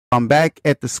I'm back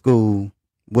at the school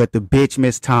with the bitch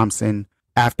Miss Thompson.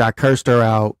 After I cursed her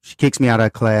out, she kicks me out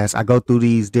of class. I go through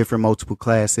these different multiple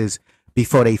classes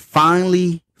before they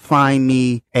finally find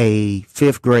me a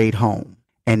fifth grade home.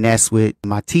 And that's with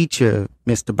my teacher,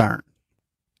 Mr. Burns.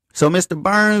 So Mr.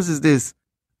 Burns is this,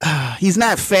 he's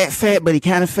not fat, but he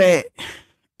kind of fat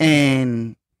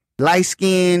and light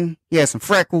skinned. He has some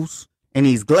freckles and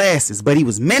these glasses, but he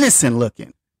was menacing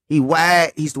looking. He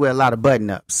wide. He used to wear a lot of button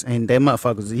ups, and them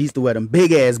motherfuckers, he used to wear them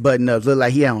big ass button ups. Look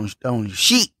like he on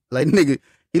sheet. Like nigga,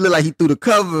 he looked like he threw the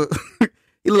cover.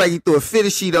 He looked like he threw a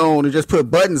fitted sheet on and just put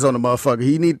buttons on the motherfucker.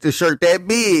 He needed the shirt that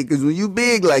big, because when you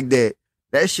big like that,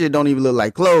 that shit don't even look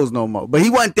like clothes no more. But he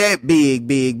wasn't that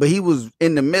big, but he was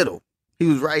in the middle. He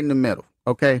was right in the middle.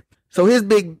 Okay, so his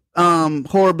big,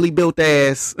 horribly built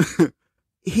ass,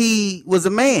 he was a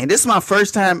man. This is my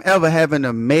first time ever having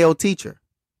a male teacher.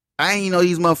 I didn't even know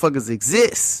these motherfuckers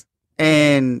exist.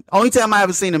 And only time I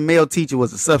ever seen a male teacher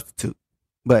was a substitute.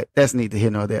 But that's neither here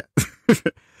nor there.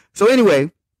 So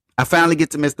anyway, I finally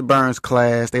get to Mr. Burns'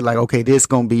 class. They like, okay, this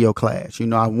gonna be your class. You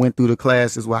know, I went through the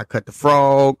classes where I cut the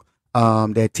frog.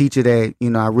 That teacher that, you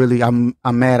know,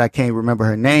 I'm mad I can't remember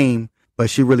her name,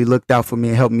 but she really looked out for me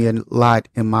and helped me a lot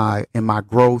in my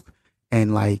growth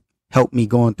and like helped me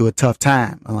going through a tough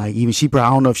time. And like even she probably, I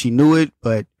don't know if she knew it,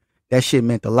 but that shit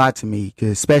meant a lot to me,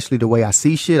 because especially the way I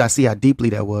see shit, I see how deeply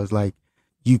that was. Like,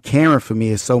 you caring for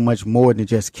me is so much more than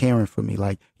just caring for me.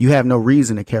 Like, you have no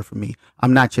reason to care for me.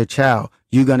 I'm not your child.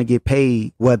 You're going to get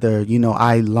paid whether, you know,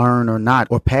 I learn or not,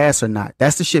 or pass or not.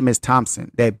 That's the shit Miss Thompson,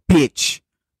 that bitch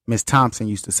Miss Thompson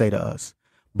used to say to us.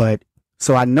 But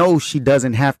so I know she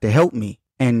doesn't have to help me,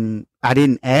 and I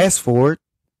didn't ask for it.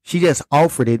 She just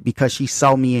offered it because she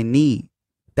saw me in need.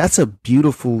 That's a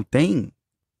beautiful thing.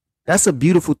 That's a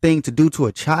beautiful thing to do to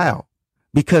a child,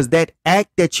 because that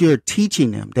act that you're teaching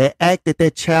them, that act that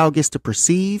that child gets to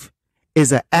perceive,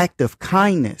 is an act of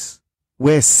kindness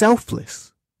where it's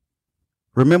selfless.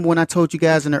 Remember when I told you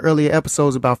guys in the earlier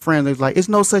episodes about friends, it was like, it's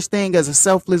no such thing as a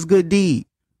selfless good deed.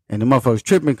 And the motherfuckers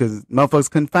tripping because motherfuckers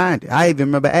couldn't find it. I even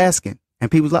remember asking, and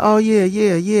people was like, oh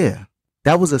yeah.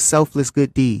 That was a selfless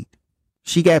good deed.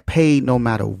 She got paid no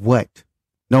matter what.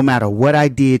 No matter what I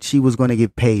did, she was going to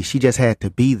get paid. She just had to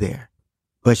be there.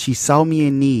 But she saw me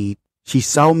in need. She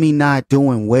saw me not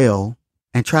doing well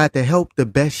and tried to help the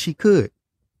best she could.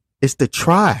 It's the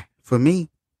try for me.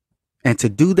 And to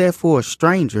do that for a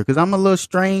stranger, because I'm a little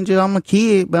stranger. I'm a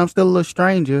kid, but I'm still a little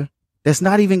stranger. That's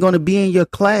not even going to be in your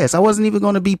class. I wasn't even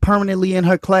going to be permanently in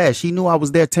her class. She knew I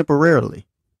was there temporarily,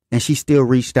 and she still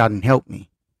reached out and helped me.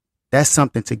 That's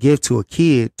something to give to a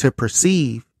kid to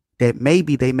perceive that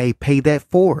maybe they may pay that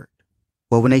forward.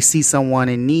 But when they see someone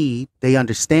in need, they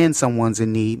understand someone's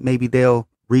in need, maybe they'll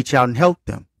reach out and help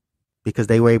them because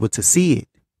they were able to see it,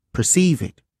 perceive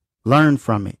it, learn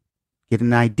from it, get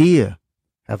an idea,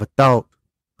 have a thought,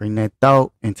 bring that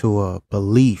thought into a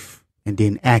belief, and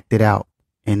then act it out.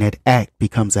 And that act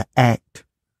becomes an act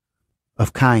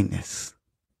of kindness.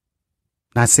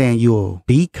 Not saying you'll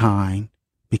be kind,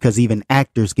 because even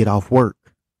actors get off work.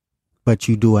 But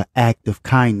you do an act of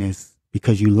kindness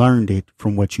because you learned it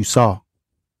from what you saw.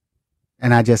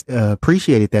 And I just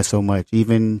appreciated that so much.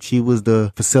 Even she was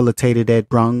the facilitator that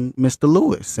brung Mr.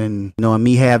 Lewis. And, you know, and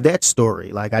me have that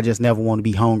story. Like, I just never want to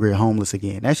be hungry or homeless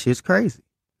again. That shit's crazy.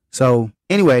 So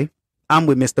anyway, I'm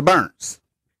with Mr. Burns.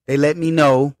 They let me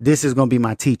know this is going to be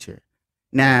my teacher.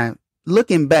 Now,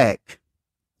 looking back,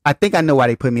 I think I know why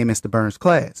they put me in Mr. Burns'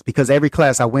 class. Because every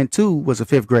class I went to was a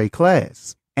fifth grade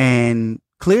class. And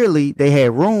clearly they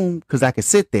had room because I could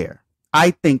sit there.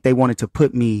 I think they wanted to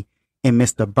put me in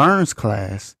Mr. Burns'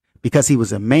 class because he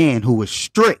was a man who was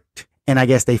strict. And I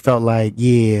guess they felt like,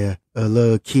 yeah, a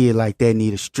little kid like that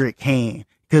need a strict hand.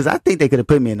 Because I think they could have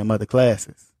put me in them other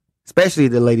classes. Especially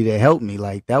the lady that helped me.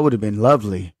 Like, that would have been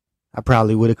lovely. I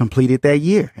probably would have completed that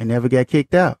year and never got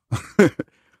kicked out.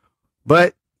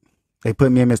 But they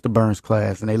put me in Mr. Burns'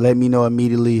 class, and they let me know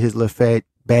immediately his little fat,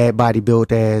 bad body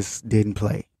built ass didn't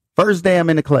play. First day I'm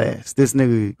in the class, this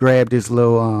nigga grabbed this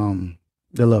little,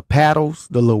 the little paddles,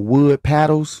 the little wood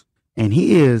paddles, and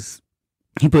he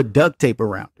put duct tape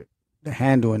around it, the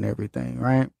handle and everything,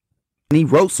 right? And he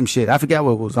wrote some shit. I forgot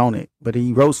what was on it, but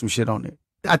he wrote some shit on it.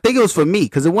 I think it was for me,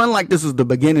 because it wasn't like this was the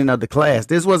beginning of the class.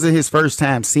 This wasn't his first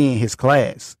time seeing his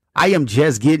class. I am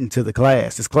just getting to the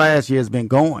class. This class year has been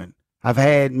going. I've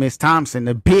had Miss Thompson,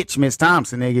 the bitch Miss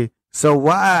Thompson, nigga. So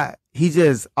why he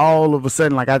just all of a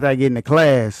sudden, like after I get in the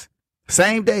class,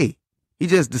 same day, he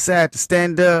just decided to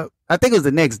stand up. I think it was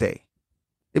the next day.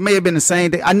 It may have been the same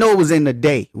day. I know it was in the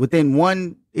day. Within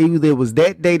one, either it was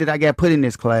that day that I got put in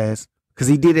this class, because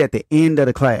he did it at the end of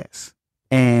the class.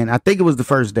 And I think it was the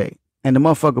first day. And the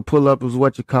motherfucker pull up was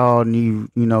what you called, and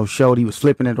showed he was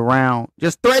flipping it around.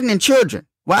 Just threatening children.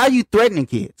 Why are you threatening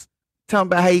kids? Tell him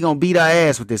about how you gonna beat our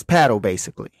ass with this paddle,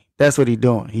 basically. That's what he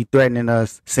doing. He threatening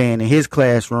us, saying in his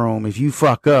classroom, if you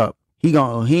fuck up, he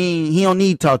don't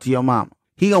need to talk to your mama.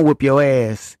 He gonna whip your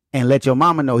ass and let your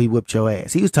mama know he whipped your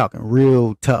ass. He was talking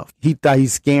real tough. He thought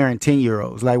he's scaring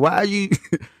 10-year-olds. Like, why are you,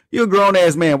 you're a grown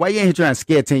ass man. Why you ain't here trying to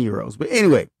scare 10-year-olds? But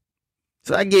anyway,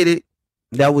 so I get it.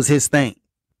 That was his thing.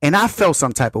 And I felt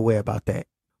some type of way about that.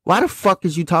 Why the fuck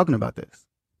is you talking about this?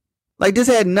 Like, this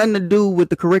had nothing to do with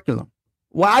the curriculum.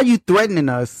 Why are you threatening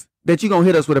us that you're going to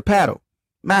hit us with a paddle?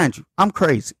 Mind you, I'm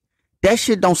crazy. That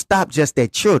shit don't stop just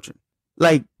at children.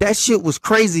 Like, that shit was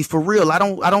crazy for real. I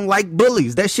don't like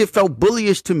bullies. That shit felt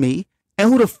bullyish to me.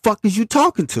 And who the fuck is you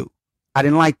talking to? I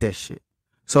didn't like that shit.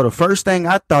 So the first thing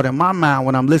I thought in my mind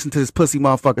when I'm listening to this pussy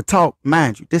motherfucker talk,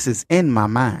 mind you, this is in my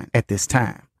mind at this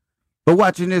time. But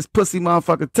watching this pussy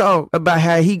motherfucker talk about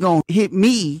how he gonna hit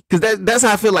me, because that's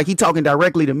how I feel like he talking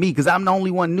directly to me, because I'm the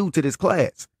only one new to this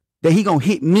class, that he gonna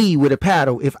hit me with a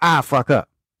paddle if I fuck up.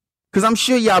 Because I'm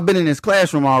sure y'all been in this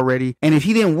classroom already, and if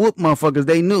he didn't whoop motherfuckers,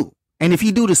 they knew. And if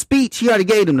he do the speech, he already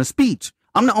gave them the speech.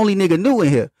 I'm the only nigga new in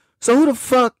here. So who the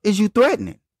fuck is you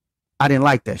threatening? I didn't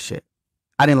like that shit.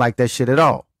 I didn't like that shit at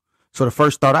all. So the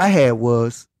first thought I had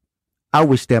was, I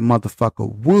wish that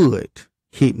motherfucker would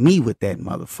hit me with that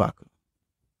motherfucker.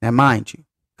 Now, mind you,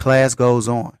 class goes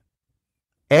on.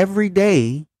 Every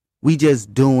day, we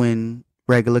just doing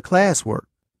regular classwork.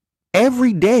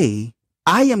 Every day,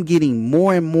 I am getting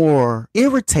more and more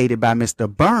irritated by Mr.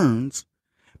 Burns,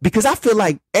 because I feel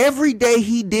like every day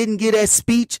he didn't get that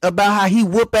speech about how he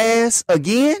whoop ass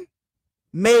again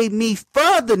made me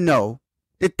further know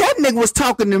that nigga was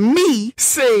talking to me,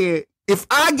 saying, if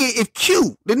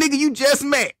Q, the nigga you just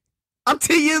met, I'm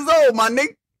 10 years old, my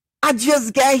nigga. I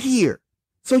just got here.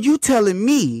 So you telling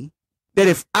me that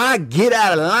if I get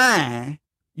out of line,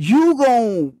 you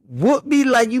gonna whoop me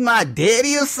like you my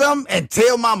daddy or something and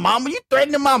tell my mama you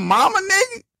threatening my mama,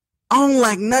 nigga? I don't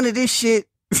like none of this shit.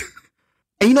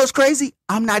 And you know what's crazy?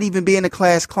 I'm not even being a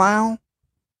class clown.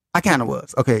 I kind of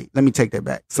was. Okay, let me take that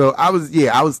back. So I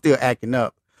was still acting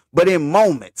up. But in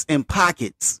moments, in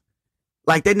pockets,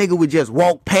 like that nigga would just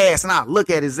walk past and I'd look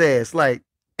at his ass like,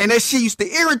 and that shit used to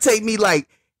irritate me like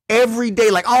every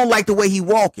day. Like, I don't like the way he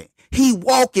walking. He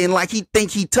walking like he think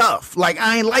he tough. Like,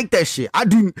 I ain't like that shit. I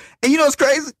do. And you know what's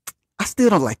crazy? I still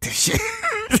don't like that shit.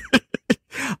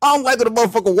 I don't like when a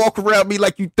motherfucker walk around me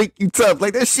like you think you tough.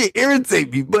 Like, that shit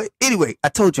irritate me. But anyway, I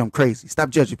told you I'm crazy. Stop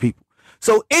judging people.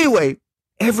 So anyway,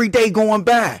 every day going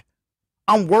by,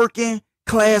 I'm working,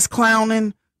 class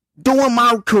clowning, doing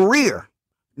my career.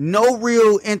 No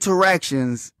real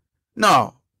interactions.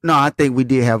 No, I think we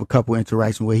did have a couple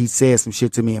interactions where he said some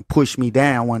shit to me and pushed me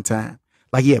down one time.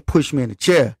 Like, he had pushed me in the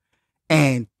chair.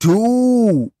 And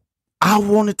dude, I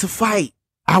wanted to fight.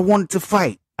 I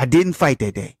didn't fight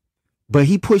that day. But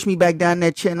he pushed me back down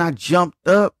that chair and I jumped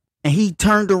up and he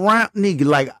turned around, nigga,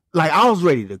 like I was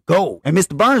ready to go. And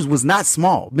Mr. Burns was not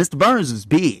small. Mr. Burns was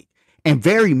big and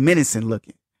very menacing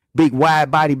looking. Big,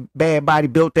 wide body, bad body,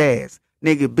 built ass.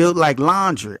 Nigga built like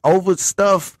laundry,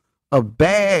 overstuff a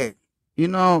bag. You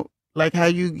know, like how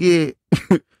you get,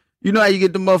 you know how you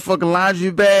get the motherfucking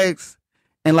laundry bags?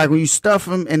 And like when you stuff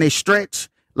them and they stretch,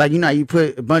 like, you know how you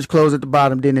put a bunch of clothes at the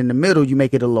bottom, then in the middle, you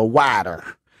make it a little wider.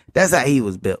 That's how he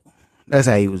was built.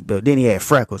 Then he had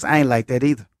freckles. I ain't like that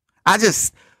either.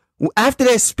 After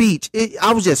that speech,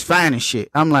 I was just finding shit.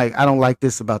 I'm like, I don't like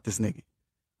this about this nigga.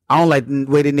 I don't like the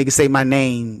way the nigga say my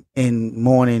name in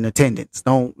morning attendance.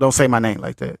 Don't say my name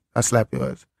like that. I slap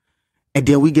your ass. And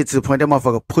then we get to the point that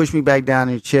motherfucker pushed me back down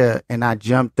in the chair and I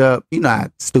jumped up. You know how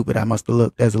stupid I must have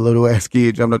looked as a little ass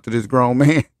kid jumped up to this grown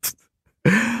man.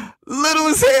 Little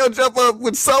as hell, jump up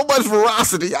with so much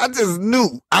ferocity. I just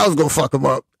knew I was gonna fuck him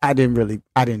up. I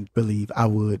didn't believe I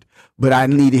would, but I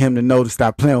needed him to know to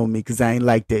stop playing with me because I ain't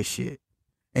like that shit.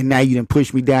 And now you done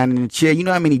push me down in the chair. You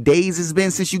know how many days it's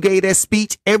been since you gave that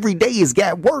speech? Every day it's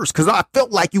got worse because I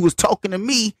felt like you was talking to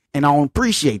me and I don't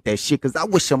appreciate that shit because I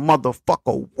wish a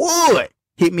motherfucker would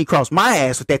hit me across my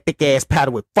ass with that thick ass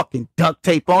paddle with fucking duct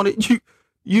tape on it.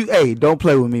 Hey, don't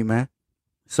play with me, man.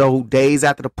 So days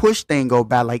after the push thing go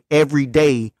by, like every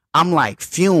day, I'm like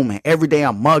fuming. Every day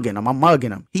I'm mugging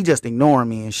him. He just ignoring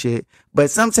me and shit. But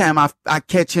sometimes I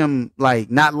catch him like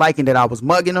not liking that I was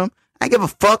mugging him. I ain't give a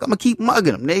fuck. I'm gonna keep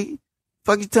mugging him, nigga.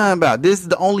 Fuck you talking about? This is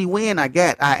the only win I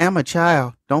got. I am a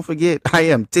child. Don't forget, I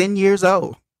am 10 years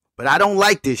old. But I don't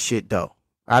like this shit though.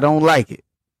 I don't like it.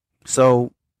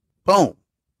 So, boom.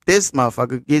 This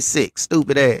motherfucker gets sick.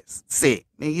 Stupid ass. Sick.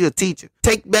 Man, you a teacher.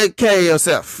 Take better care of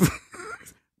yourself.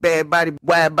 Bad body,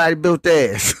 wide body, built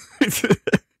ass.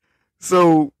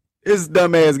 So his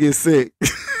dumb ass gets sick.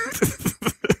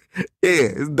 Yeah,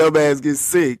 his dumb ass gets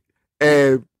sick,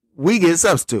 and we get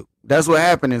substitute. That's what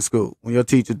happened in school when your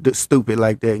teacher stupid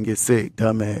like that and get sick.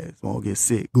 Dumb ass won't get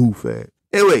sick. Goof ass.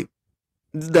 Anyway,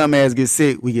 this dumb ass gets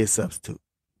sick. We get substitute.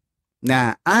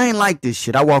 Now I ain't like this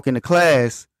shit. I walk into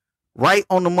class, right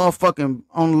on the motherfucking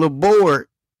on the little board,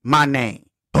 my name,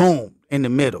 boom, in the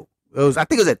middle. I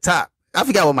think it was at top. I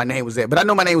forgot what my name was at, but I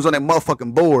know my name was on that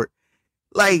motherfucking board.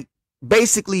 Like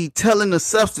basically telling the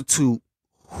substitute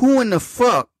who in the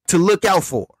fuck to look out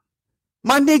for.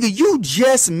 My nigga, you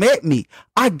just met me.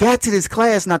 I got to this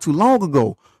class not too long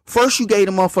ago. First, you gave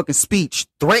a motherfucking speech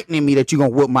threatening me that you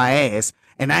gonna whoop my ass,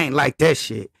 and I ain't like that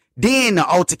shit. Then the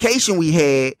altercation we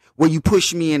had where you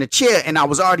pushed me in a chair, and I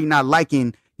was already not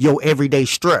liking your everyday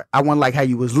strut. I wasn't like how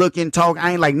you was looking, talking.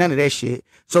 I ain't like none of that shit.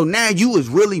 So now you was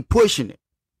really pushing it.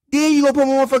 Then you gonna put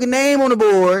my motherfucking name on the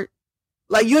board.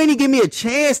 Like, you ain't even give me a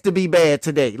chance to be bad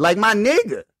today. Like, my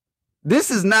nigga,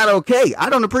 this is not okay. I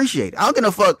don't appreciate it. I don't give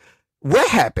a fuck what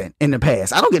happened in the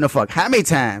past. I don't give a fuck how many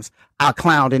times I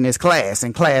clowned in this class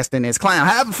and classed in this clown.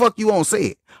 However the fuck you won't say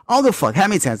it. I don't give a fuck how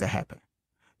many times that happened.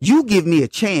 You give me a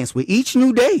chance with each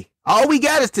new day. All we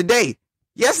got is today.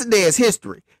 Yesterday is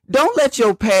history. Don't let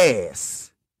your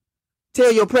past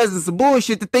tell your present some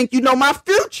bullshit to think you know my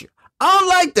future. I don't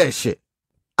like that shit.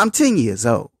 I'm 10 years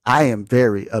old. I am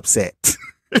very upset.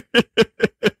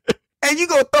 And you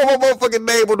gonna throw my motherfucking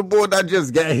name on the board I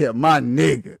just got here, my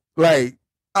nigga. Like,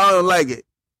 I don't like it.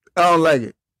 I don't like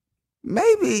it.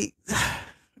 Maybe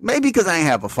because I ain't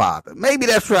have a father. Maybe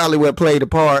that's probably what played a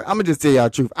part. I'm gonna just tell y'all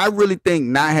the truth. I really think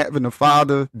not having a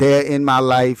father there in my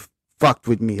life fucked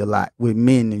with me a lot with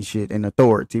men and shit and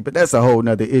authority. But that's a whole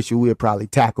nother issue. We'll probably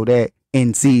tackle that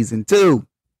in season 2.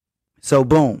 So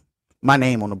boom, my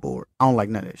name on the board. I don't like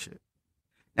none of that shit.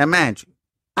 Now mind you,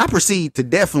 I proceed to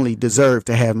definitely deserve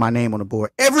to have my name on the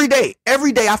board every day.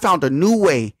 Every day I found a new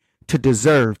way to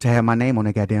deserve to have my name on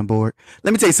that goddamn board.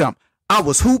 Let me tell you something. I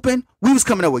was hooping. We was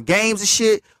coming up with games and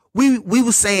shit. We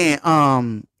was saying,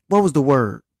 what was the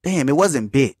word? Damn, it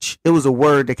wasn't bitch. It was a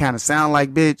word that kind of sounded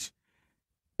like bitch.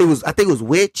 I think it was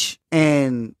witch.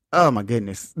 And oh my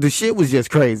goodness, the shit was just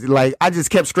crazy. Like, I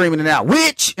just kept screaming it out,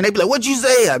 witch. And they'd be like, what'd you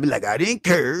say? I'd be like, I didn't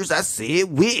curse. I said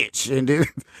witch. And then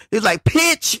it was like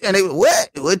pitch. And they,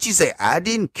 what'd you say? I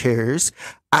didn't curse.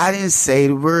 I didn't say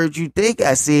the word you think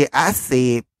I said. I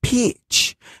said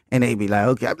pitch. And they'd be like,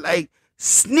 okay. I'd be like,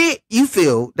 snit, you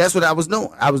feel? That's what I was doing.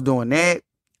 I was doing that.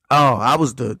 Oh,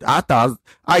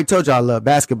 I told y'all I love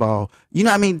basketball. You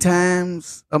know how many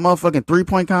times a motherfucking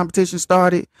 3-point competition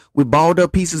started with balled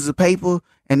up pieces of paper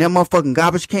and that motherfucking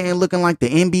garbage can looking like the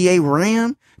NBA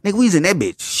rim? Nigga, we was in that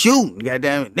bitch shooting,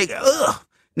 goddamn it. Nigga,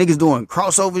 niggas doing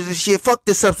crossovers and shit. Fuck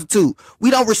this substitute.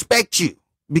 We don't respect you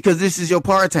because this is your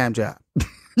part-time job.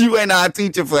 You ain't our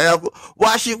teacher forever.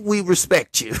 Why should we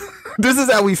respect you? This is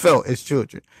how we felt as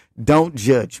children. Don't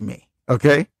judge me,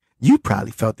 okay? You probably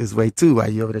felt this way too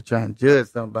while you over there trying to judge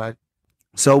somebody.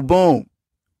 So boom,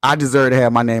 I deserve to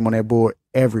have my name on that board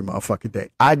every motherfucking day.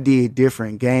 I did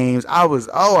different games. I was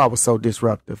so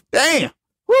disruptive. Damn.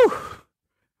 Whew.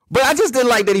 But I just didn't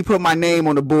like that he put my name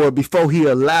on the board before he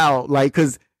allowed, like,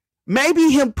 cause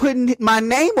maybe him putting my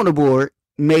name on the board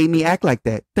made me act like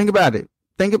that. Think about it.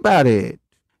 Think about it.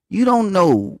 You don't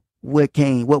know what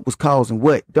was causing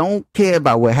what. Don't care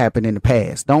about what happened in the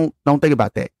past. Don't think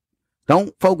about that.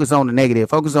 Don't focus on the negative.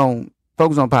 Focus on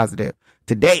positive.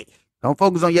 Today. Don't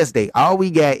focus on yesterday. All we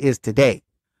got is today.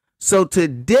 So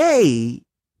today,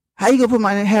 how you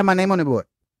gonna have my name on the board?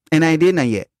 And I ain't did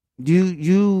nothing yet.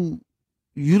 You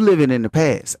living in the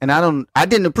past. And I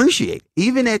didn't appreciate it.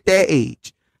 Even at that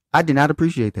age, I did not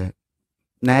appreciate that.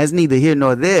 Now it's neither here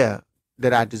nor there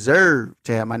that I deserve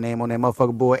to have my name on that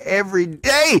motherfucking board every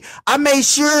day. I made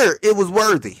sure it was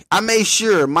worthy. I made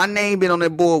sure my name being on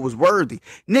that board was worthy.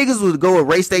 Niggas would go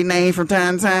erase their name from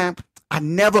time to time. I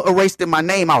never erased my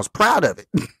name. I was proud of it.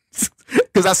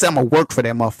 Because I said I'm going to work for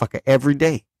that motherfucker every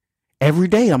day. Every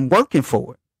day I'm working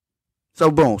for it.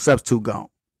 So boom, substitute gone.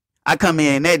 I come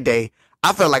in that day.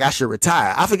 I felt like I should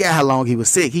retire. I forgot how long he was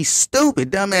sick. He's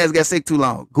stupid. Dumbass got sick too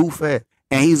long. Goof ass.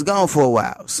 And he's gone for a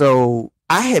while. So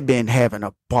I had been having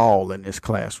a ball in this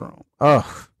classroom.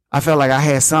 Ugh. I felt like I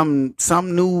had some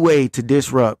new way to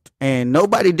disrupt, and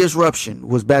nobody disruption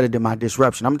was better than my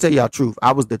disruption. I'm gonna tell y'all the truth.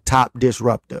 I was the top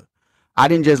disruptor. I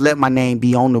didn't just let my name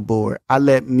be on the board. I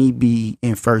let me be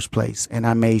in first place, and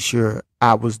I made sure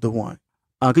I was the one.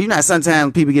 Cause you know,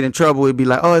 sometimes people get in trouble. It'd be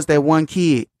like, oh, it's that one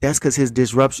kid. That's cause his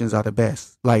disruptions are the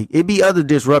best. Like, it'd be other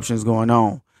disruptions going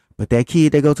on, but that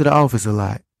kid that go to the office a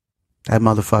lot, that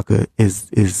motherfucker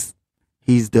is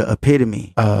He's the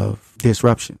epitome of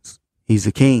disruptions. He's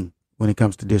a king when it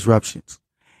comes to disruptions.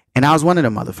 And I was one of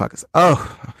them motherfuckers.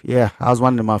 Oh, yeah, I was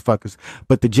one of them motherfuckers.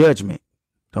 But the judgment,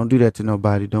 don't do that to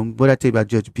nobody. What I tell you about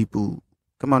judging people?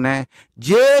 Come on now.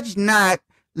 Judge not,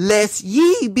 lest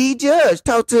ye be judged.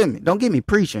 Talk to me. Don't get me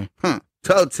preaching.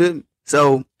 Talk to me.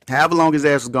 So, however long his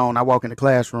ass was gone, I walk in the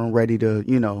classroom ready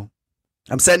to,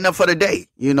 I'm setting up for the day.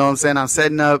 You know what I'm saying? I'm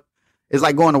setting up. It's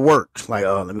like going to work. Like,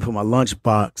 let me put my lunch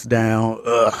box down.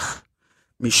 Let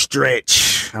me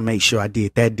stretch. I made sure I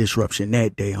did that disruption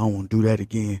that day. I don't want to do that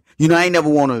again. I ain't never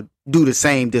want to do the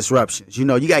same disruptions. You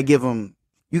got to give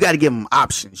them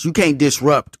options. You can't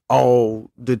disrupt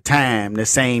all the time, the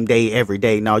same day, every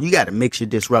day. No, you got to mix your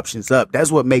disruptions up.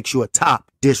 That's what makes you a top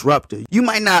disruptor. You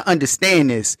might not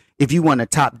understand this if you want a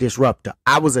top disruptor.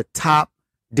 I was a top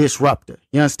disruptor.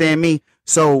 You understand me?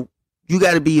 So you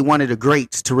got to be one of the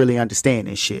greats to really understand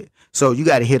this shit. So you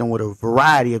got to hit them with a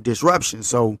variety of disruptions.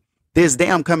 So this day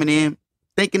I'm coming in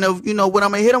thinking of, what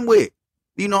I'm going to hit them with.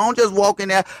 I'm just walking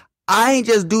there. I ain't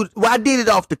just I did it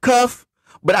off the cuff,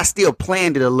 but I still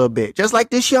planned it a little bit. Just like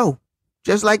this show.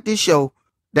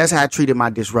 That's how I treated my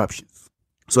disruptions.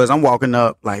 So as I'm walking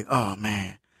up, like, oh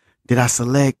man, did I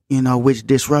select, which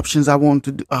disruptions I wanted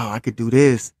to do? Oh, I could do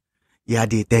this. Yeah, I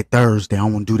did that Thursday. I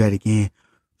don't want to do that again.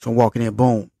 So I'm walking in,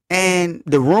 boom. And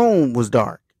the room was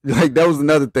dark. Like, that was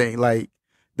another thing. Like,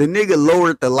 the nigga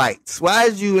lowered the lights. Why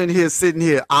is you in here sitting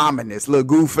here ominous, little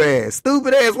goof ass,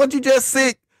 stupid ass? What you just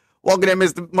sick? Walking at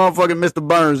Mr.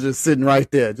 Burns just sitting right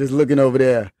there, just looking over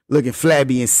there, looking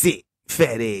flabby and sick,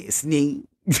 fat ass nigga.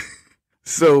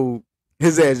 So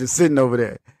his ass just sitting over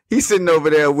there. He's sitting over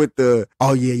there with the,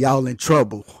 oh yeah, y'all in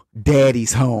trouble.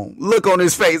 Daddy's home. Look on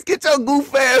his face. Get your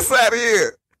goof ass out of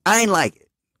here. I ain't like it.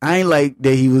 I ain't like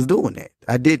that he was doing that.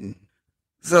 I didn't.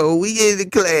 So we get into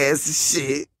class and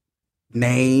shit.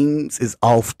 Names is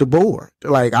off the board.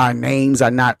 Like, our names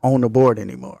are not on the board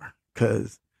anymore.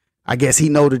 Cause I guess he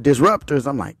know the disruptors.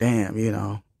 I'm like, damn,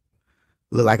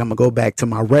 look like I'm gonna go back to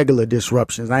my regular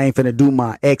disruptions. I ain't finna do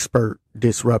my expert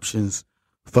disruptions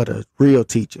for the real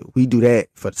teacher. We do that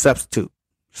for the substitute.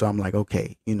 So I'm like,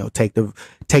 okay, take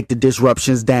the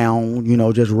disruptions down,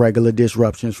 just regular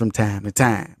disruptions from time to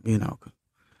time,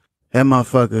 That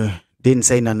motherfucker didn't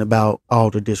say nothing about all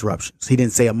the disruptions. He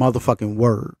didn't say a motherfucking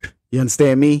word. You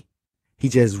understand me? He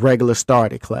just regular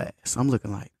started class. I'm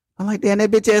like, damn,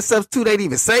 that bitch ass substitute ain't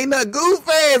even say nothing. Goof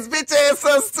ass, bitch ass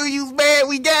substitute, you bad.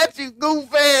 We got you,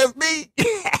 goof ass, me.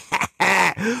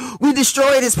 We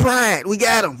destroyed his pride. We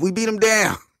got him. We beat him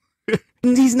down.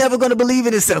 He's never going to believe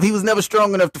in himself. He was never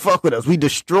strong enough to fuck with us. We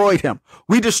destroyed him.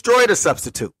 We destroyed a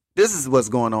substitute. This is what's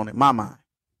going on in my mind.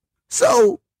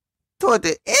 So, toward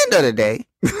the end of the day,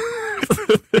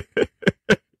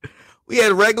 we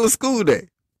had a regular school day.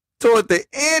 Toward the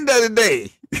end of the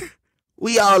day,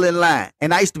 we all in line.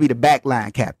 And I used to be the back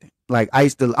line captain. Like, I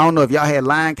don't know if y'all had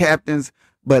line captains,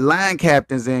 but line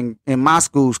captains in my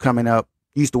schools coming up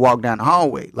used to walk down the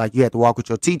hallway. Like, you had to walk with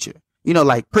your teacher,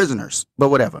 like prisoners, but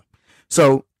whatever.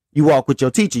 So you walk with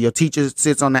your teacher. Your teacher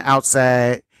sits on the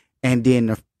outside, and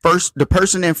then the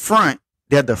person in front,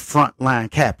 they're the front line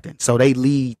captain. So they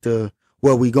lead the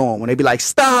where we going. When they be like,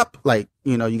 stop, like,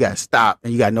 you got to stop,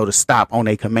 and you got to know to stop on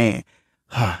their command.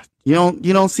 You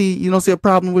don't see a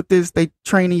problem with this? They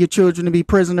training your children to be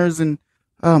prisoners and,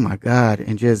 oh my God,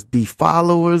 and just be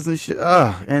followers and shit.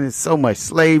 And it's so much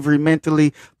slavery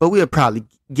mentally, but we'll probably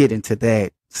get into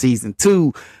that season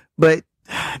 2. But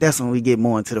that's when we get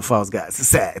more into the false god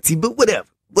society, but whatever.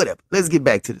 Let's get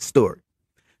back to the story.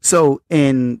 So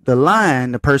in the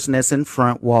line, the person that's in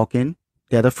front walking,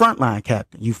 they're the front line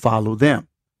captain. You follow them.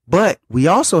 But we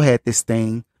also had this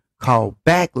thing called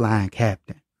backline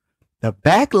captain. The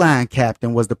backline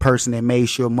captain was the person that made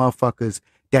sure motherfuckers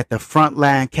that the front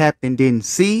line captain didn't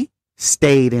see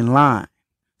stayed in line.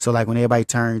 So like when everybody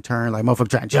turn, like motherfucker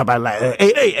trying to jump out like,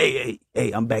 hey,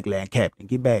 I'm backline captain.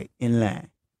 Get back in line.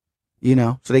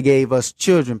 So they gave us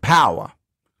children power.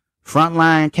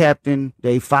 Frontline captain,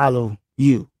 they follow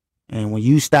you. And when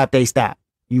you stop, they stop.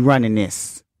 You running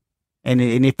this. And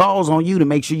it falls on you to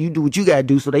make sure you do what you got to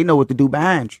do so they know what to do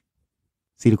behind you.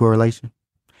 See the correlation?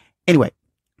 Anyway.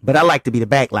 But I like to be the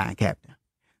backline captain.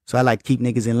 So I like to keep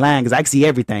niggas in line because I can see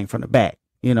everything from the back.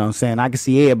 You know what I'm saying? I can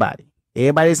see everybody.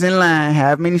 Everybody's in line.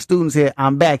 However many students here,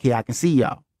 I'm back here. I can see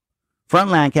y'all.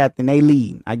 Frontline captain, they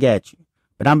lead. I got you.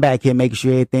 But I'm back here making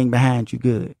sure everything behind you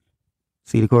good.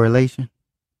 See the correlation?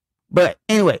 But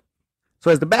anyway,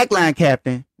 so as the backline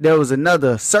captain, there was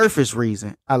another surface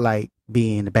reason I like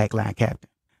being the backline captain.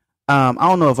 I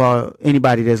don't know if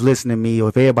anybody that's listening to me or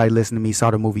if everybody listening to me saw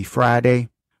the movie Friday.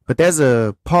 But there's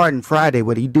a part in Friday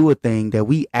where they do a thing that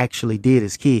we actually did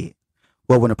as kids.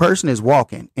 Well, when a person is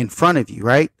walking in front of you,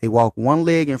 right? They walk one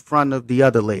leg in front of the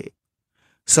other leg.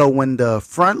 So when the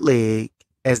front leg,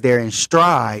 as they're in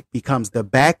stride, becomes the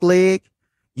back leg,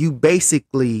 you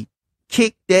basically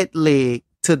kick that leg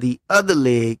to the other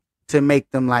leg to make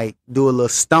them like do a little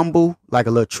stumble, like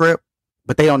a little trip,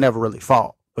 but they don't never really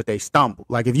fall, but they stumble.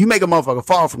 Like if you make a motherfucker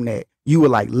fall from that, you were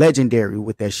like legendary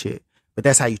with that shit. But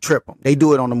that's how you trip them. They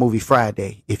do it on the movie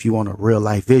Friday. If you want a real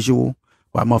life visual,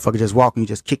 where a motherfucker just walking, you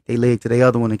just kick their leg to the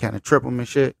other one and kind of trip them and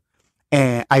shit.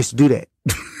 And I used to do that.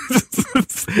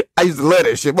 I used to love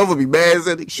that shit. Motherfucker be mad.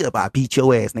 Said, shut up, I beat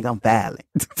your ass, nigga. I'm violent.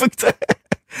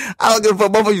 I don't give a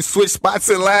fuck. Motherfucker, you switch spots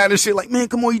in line and shit. Like, man,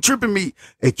 come on, you tripping me.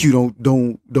 Hey, Q,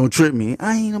 don't trip me.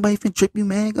 I ain't nobody finna trip you,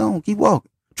 man. Go on, keep walking.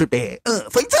 Trip that ass.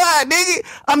 Fuck time, nigga.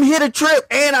 I'm here to trip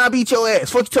and I'll beat your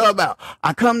ass. What you talking about?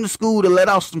 I come to school to let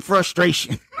off some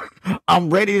frustration. I'm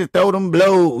ready to throw them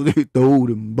blows. Throw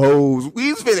them bows.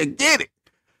 We was finna get it.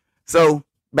 So,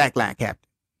 backline captain.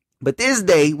 But this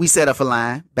day, we set up a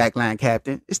line, backline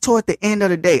captain. It's toward the end of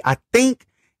the day. I think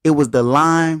it was the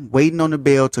line waiting on the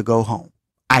bell to go home.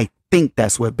 I think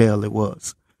that's what bell it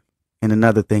was. And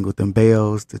another thing with them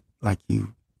bells, like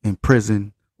you in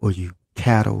prison or you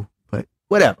cattle, but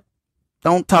whatever.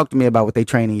 Don't talk to me about what they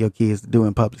training your kids to do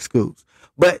in public schools.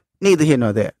 But neither here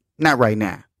nor there. Not right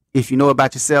now. If you know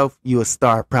about yourself, you'll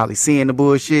start probably seeing the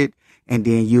bullshit, and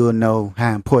then you'll know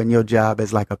how important your job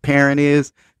as like a parent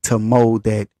is to mold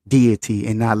that deity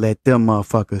and not let them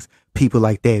motherfuckers, people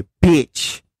like that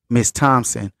bitch, Miss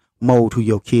Thompson, mold who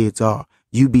your kids are.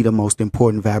 You be the most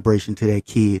important vibration to that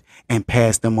kid and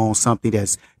pass them on something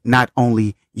that's not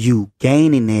only you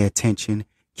gaining their attention,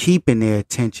 keeping their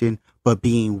attention, but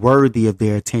being worthy of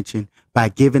their attention by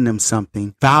giving them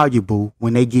something valuable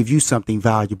when they give you something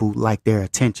valuable like their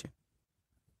attention.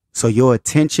 So your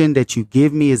attention that you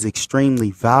give me is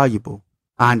extremely valuable.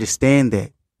 I understand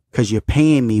that because you're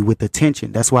paying me with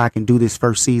attention. That's why I can do this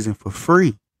first season for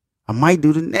free. I might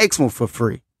do the next one for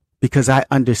free because I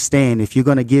understand if you're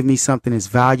going to give me something as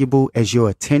valuable as your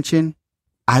attention,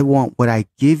 I want what I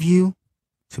give you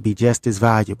to be just as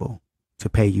valuable to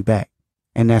pay you back.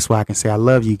 And that's why I can say I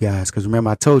love you guys. Because remember,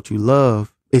 I told you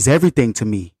love is everything to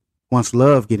me. Once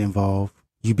love get involved,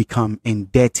 you become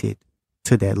indebted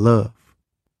to that love.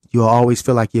 You'll always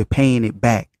feel like you're paying it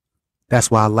back.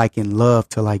 That's why I liken love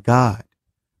to like God.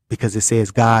 Because it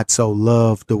says God so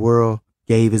loved the world,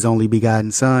 gave his only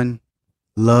begotten son.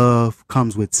 Love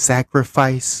comes with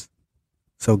sacrifice.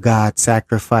 So God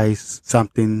sacrificed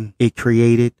something it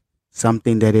created,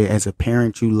 something that as a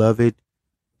parent, you love it.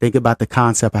 Think about the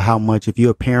concept of how much, if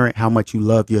you're a parent, how much you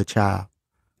love your child,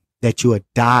 that you would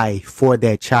die for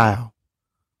that child.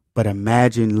 But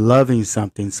imagine loving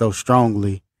something so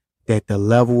strongly that the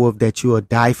level of that you would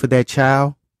die for that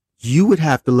child, you would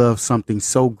have to love something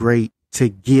so great to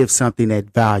give something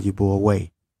that valuable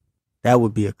away. That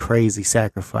would be a crazy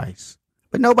sacrifice.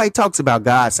 But nobody talks about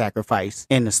God's sacrifice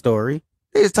in the story.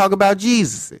 They just talk about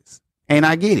Jesus's. And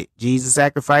I get it. Jesus'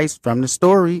 sacrifice from the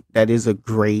story, that is a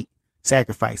great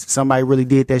sacrifice. If somebody really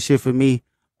did that shit for me,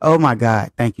 oh my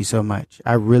God, thank you so much.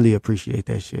 I really appreciate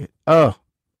that shit. Oh,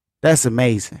 that's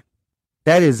amazing.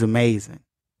 That is amazing.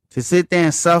 To sit there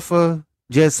and suffer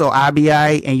just so I be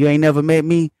alright and you ain't never met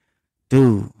me,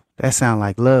 dude, that sound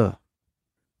like love.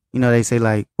 You know, they say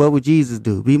like, what would Jesus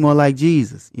do? Be more like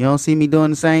Jesus. You don't see me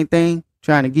doing the same thing,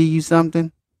 trying to give you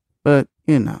something, but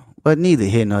you know. But neither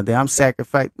here nor there. I'm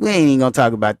sacrificed. We ain't even gonna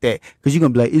talk about that because you're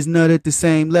gonna be like, it's not at the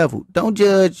same level. Don't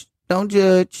judge. Don't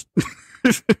judge.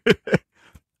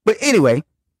 But anyway,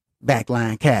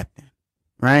 backline captain,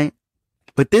 right?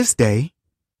 But this day,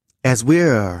 as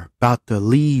we're about to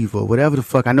leave or whatever the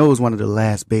fuck, I know it was one of the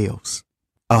last bells.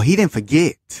 Oh, he didn't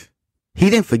forget. He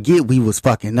didn't forget we was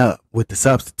fucking up with the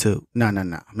substitute. No.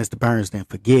 Mr. Burns didn't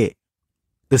forget.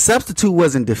 The substitute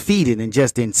wasn't defeated and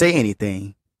just didn't say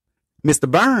anything. Mr.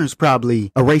 Burns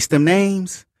probably erased them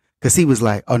names because he was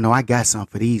like, oh no, I got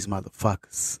something for these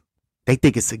motherfuckers. They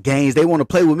think it's a game. They want to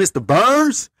play with Mr.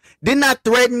 Burns. Didn't I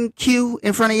threaten Q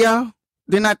in front of y'all?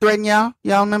 Didn't I threaten y'all?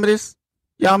 Y'all remember this?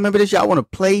 Y'all remember this? Y'all want to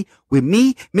play with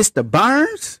me, Mr.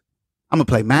 Burns? I'm going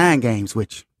to play mind games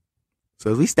with you.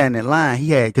 So as we stand in line,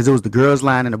 he had, because it was the girls'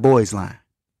 line and the boys' line.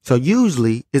 So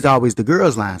usually it's always the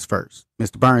girls' lines first.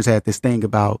 Mr. Burns had this thing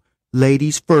about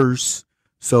ladies first.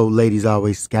 So ladies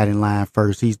always got in line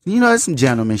first. He's, you know, that's some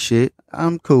gentleman shit.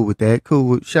 I'm cool with that.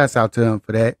 Shouts out to him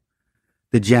for that.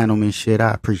 The gentleman shit.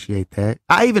 I appreciate that.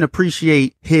 I even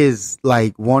appreciate his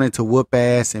like wanting to whoop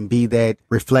ass and be that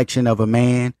reflection of a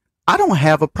man. I don't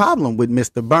have a problem with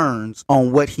Mr. Burns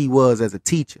on what he was as a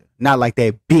teacher. Not like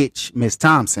that bitch, Miss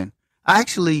Thompson. I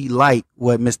actually like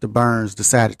what Mr. Burns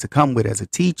decided to come with as a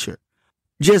teacher.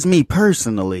 just me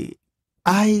personally,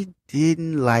 I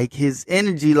didn't like his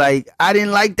energy. Like, I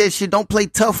didn't like that shit. Don't play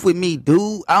tough with me,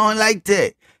 dude. I don't like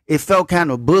that. It felt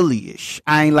kind of bullyish.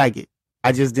 I ain't like it.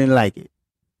 I just didn't like it.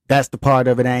 That's the part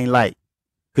of it I ain't like.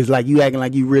 Cause like you acting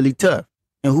like you really tough.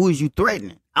 And who is you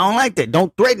threatening? I don't like that.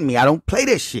 Don't threaten me. I don't play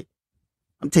that shit.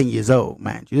 I'm 10 years old,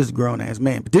 man. You're just a grown ass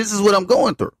man. But this is what I'm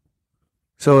going through.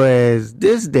 So as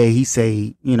this day, he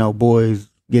say, you know, boys,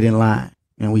 get in line.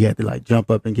 And we had to like jump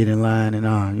up and get in line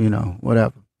and, you know,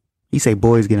 whatever. He say,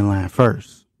 boys, get in line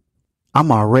first.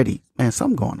 I'm already, man,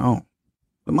 something going on.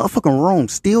 The motherfucking room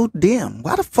still dim.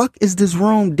 Why the fuck is this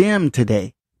room dim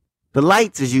today? The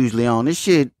lights is usually on. This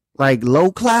shit like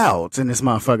low clouds in this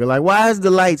motherfucker. Like, why is the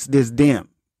lights this dim?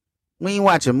 We ain't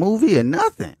watch a movie or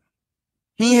nothing.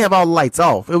 He ain't have all the lights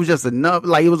off. It was just enough.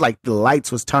 Like, it was like the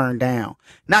lights was turned down.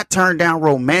 Not turned down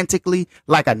romantically,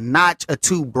 like a notch or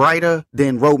two brighter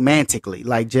than romantically.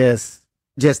 Like, just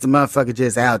the motherfucker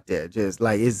just out there. Just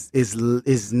like,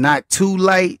 it's not too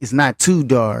light. It's not too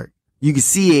dark. You can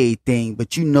see everything,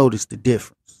 but you notice the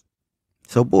difference.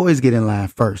 So boys get in line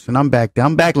first. And I'm back there.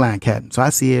 I'm backline captain. So I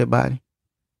see everybody.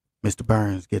 Mr.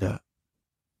 Burns get up.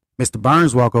 Mr.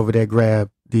 Burns walk over there, grab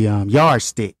the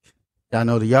yardstick. Y'all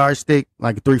know the yardstick?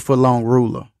 Like a 3-foot long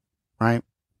ruler, right?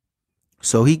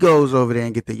 So he goes over there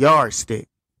and get the yardstick.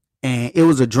 And it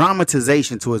was a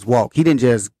dramatization to his walk. He didn't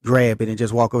just grab it and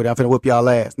just walk over there. I'm finna whip y'all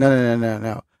ass.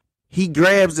 No. He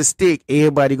grabs the stick.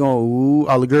 Everybody going, ooh,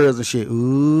 all the girls and shit.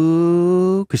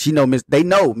 Ooh, cause they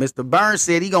know Mr. Burns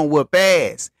said he gonna whoop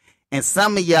ass. And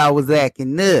some of y'all was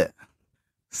acting up.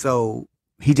 So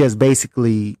he just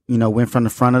basically, you know, went from the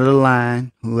front of the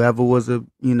line. Whoever was a,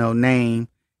 you know, name,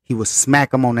 he would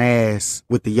smack them on the ass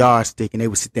with the yardstick and they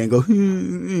would sit there and go,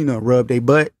 you know, rub their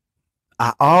butt.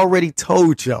 I already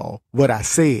told y'all what I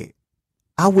said.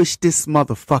 I wish this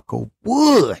motherfucker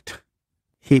would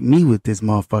hit me with this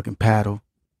motherfucking paddle.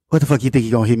 What the fuck you think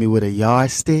he gonna hit me with a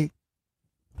yardstick?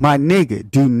 My nigga,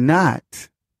 do not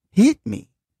hit me.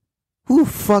 Who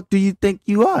the fuck do you think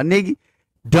you are, nigga?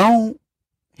 Don't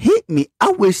hit me.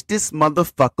 I wish this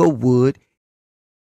motherfucker would